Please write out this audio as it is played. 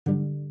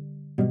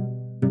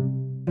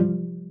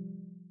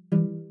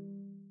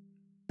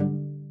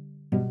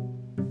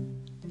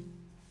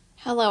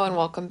Hello and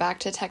welcome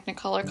back to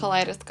Technicolor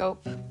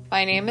Kaleidoscope.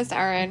 My name is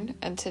Erin,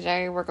 and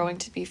today we're going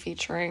to be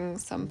featuring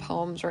some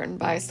poems written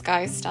by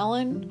Skye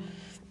Stellan.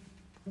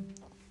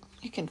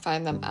 You can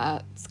find them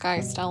at Skye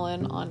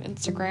Stellan on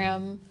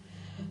Instagram,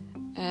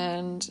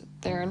 and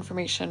their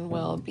information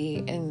will be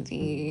in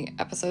the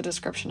episode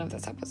description of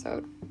this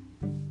episode.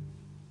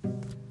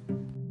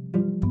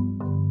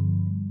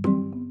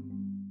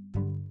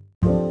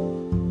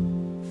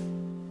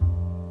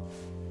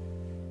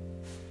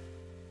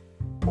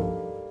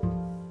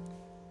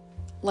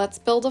 Let's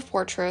build a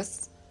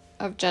fortress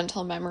of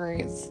gentle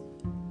memories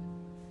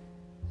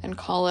and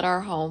call it our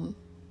home.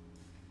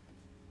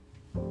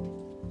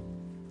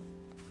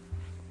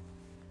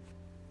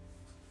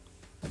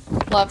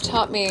 Love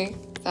taught me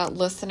that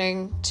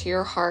listening to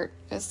your heart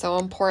is so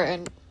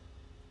important.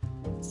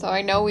 So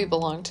I know we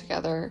belong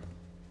together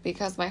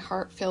because my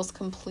heart feels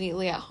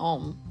completely at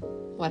home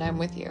when I'm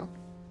with you.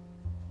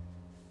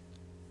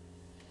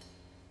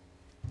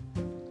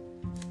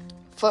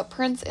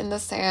 Footprints in the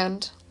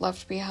sand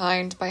left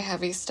behind by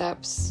heavy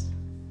steps.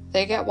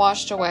 They get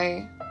washed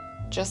away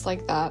just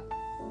like that.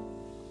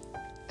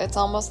 It's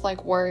almost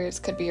like worries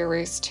could be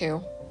erased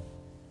too.